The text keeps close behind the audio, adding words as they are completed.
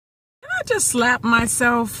I just slap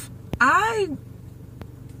myself? I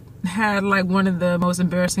had like one of the most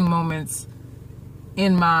embarrassing moments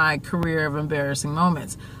in my career of embarrassing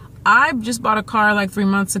moments. I just bought a car like 3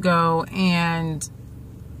 months ago, and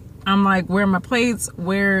I'm like, where are my plates?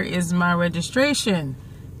 Where is my registration,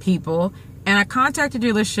 people? And I contacted the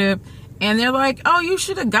dealership, and they're like, oh, you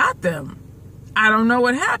should have got them. I don't know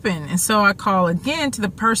what happened. And so I call again to the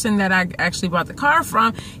person that I actually bought the car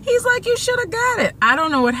from. He's like, you should have got it. I don't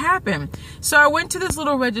know what happened. So I went to this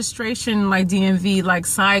little registration, like DMV, like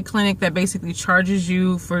side clinic that basically charges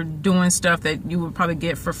you for doing stuff that you would probably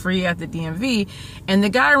get for free at the DMV. And the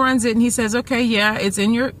guy runs it, and he says, okay, yeah, it's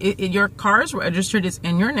in your car is registered. It's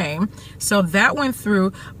in your name. So that went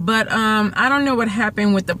through. But I don't know what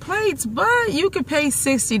happened with the plates, but you could pay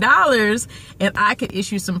 $60 and I could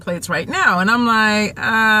issue some plates right now. And I'm like,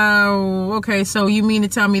 oh, okay, so you mean to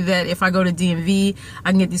tell me that if I go to DMV,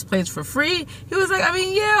 I can get these plates for free? He was like, I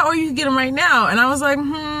mean, yeah, or you can get them right now. And I was like,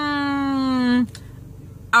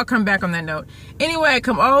 I'll come back on that note. Anyway, I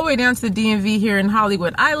come all the way down to the DMV here in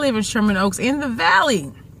Hollywood. I live in Sherman Oaks in the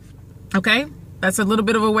Valley. Okay, that's a little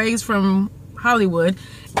bit of a ways from Hollywood,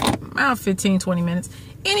 about 15, 20 minutes.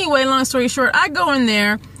 Anyway, long story short, I go in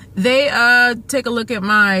there. They take a look at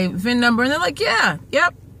my VIN number, and they're like, yeah,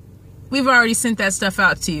 yep, we've already sent that stuff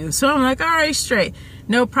out to you. So I'm like, all right, straight.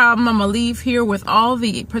 No problem. I'm going to leave here with all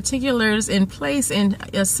the particulars in place, and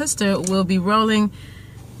your sister will be rolling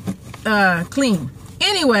clean.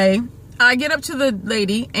 Anyway, I get up to the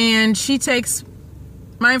lady, and she takes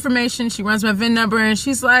my information. She runs my VIN number, and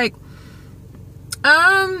she's like,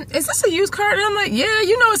 is this a used car? And I'm like, yeah,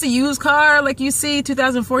 you know it's a used car. Like, you see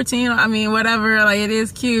 2014. I mean, whatever. Like, it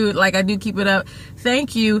is cute. Like, I do keep it up.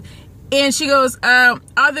 Thank you. And she goes, are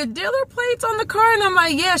the dealer plates on the car? And I'm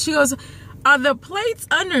like, yeah. She goes, are the plates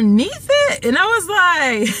underneath it? And I was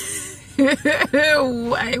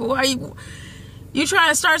like, why you trying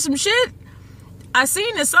to start some shit? I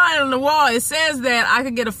seen the sign on the wall. It says that I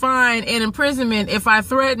could get a fine and imprisonment if I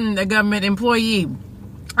threaten a government employee.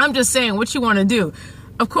 I'm just saying, what you want to do?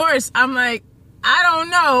 Of course, I'm like, I don't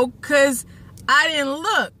know, because I didn't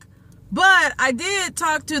look. But I did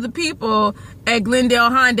talk to the people at Glendale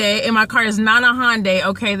Hyundai, and my car is not a Hyundai,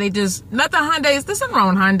 okay? They just, not the Hyundais, there's nothing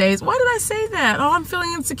wrong with Hyundais. Why did I say that? Oh, I'm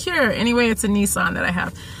feeling insecure. Anyway, it's a Nissan that I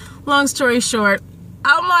have. Long story short,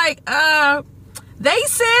 I'm like, they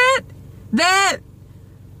said that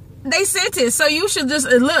they sent it, so you should just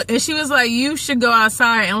look. And she was like, you should go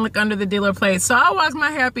outside and look under the dealer plate. So I walked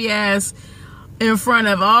my happy ass in front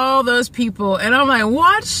of all those people, and I'm like,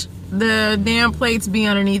 watch the damn plates be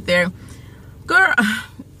underneath there. Girl,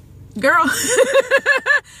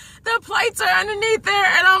 the plates are underneath there,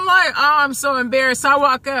 and I'm like, oh, I'm so embarrassed. So I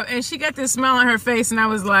walk up, and she got this smile on her face, and I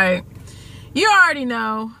was like, you already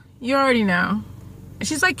know. And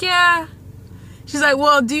she's like, yeah. She's like,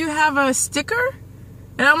 well, do you have a sticker?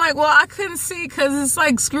 And I'm like, well, I couldn't see because it's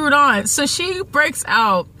like screwed on. So she breaks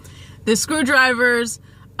out the screwdrivers,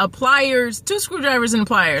 pliers, 2 screwdrivers and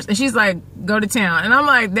pliers. And she's like, go to town. And I'm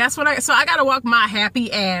like, so I got to walk my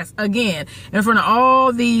happy ass again in front of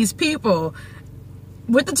all these people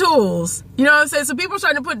with the tools. You know what I'm saying? So people are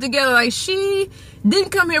starting to put together, like, she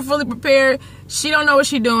didn't come here fully prepared. She don't know what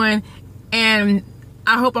she's doing. And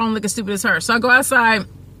I hope I don't look as stupid as her. So I go outside.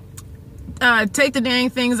 Take the dang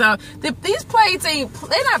things out. These plates they're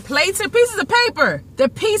not plates, they're pieces of paper. They're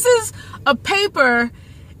pieces of paper,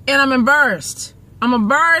 and I'm embarrassed. I'm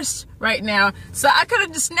embarrassed right now. So I could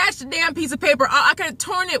have just snatched the damn piece of paper. I could have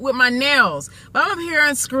torn it with my nails. But I'm up here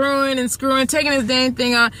unscrewing and screwing, taking this dang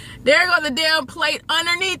thing out. There goes the damn plate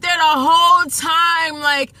underneath there the whole time.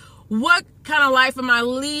 Like, what kind of life am I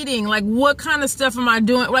leading? Like, what kind of stuff am I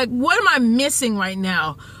doing? Like, what am I missing right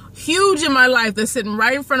now? Huge in my life that's sitting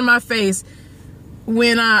right in front of my face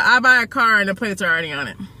when I buy a car and the plates are already on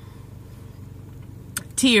it.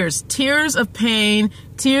 Tears of pain,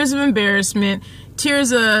 tears of embarrassment,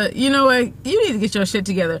 tears of, you know what, you need to get your shit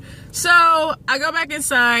together. So I go back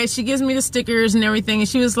inside. She gives me the stickers and everything, and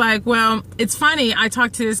she was like, well, it's funny, I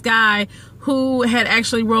talked to this guy who had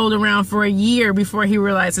actually rolled around for a year before he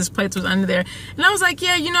realized his plates was under there. And I was like,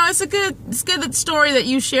 yeah, you know, it's good story that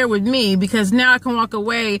you share with me, because now I can walk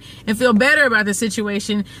away and feel better about the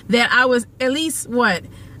situation, that I was at least, what,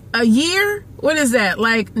 a year? What is that,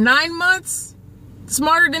 like 9 months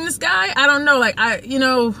smarter than this guy? I don't know, like, you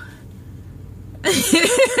know. Man,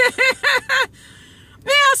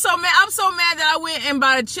 I'm so mad that I went and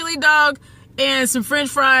bought a chili dog and some french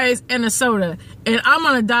fries and a soda, and I'm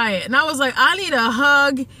on a diet. And I was like, I need a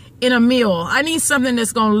hug and a meal. I need something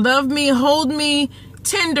that's gonna love me, hold me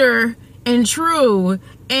tender and true,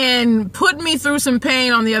 and put me through some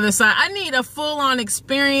pain on the other side. I need a full-on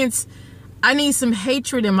experience I need some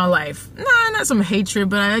hatred in my life. Nah, not some hatred,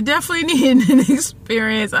 but I definitely need an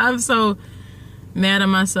experience. I'm so mad at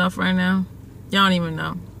myself right now. Y'all don't even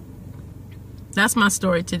know. That's my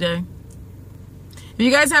story today. If you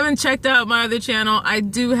guys haven't checked out my other channel, I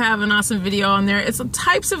do have an awesome video on there. It's the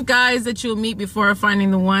types of guys that you'll meet before finding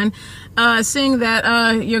the one. Seeing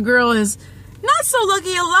that your girl is not so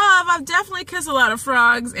lucky in love, I've definitely kissed a lot of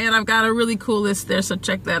frogs, and I've got a really cool list there, so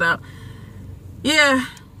check that out. Yeah.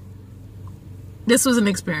 This was an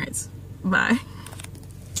experience. Bye.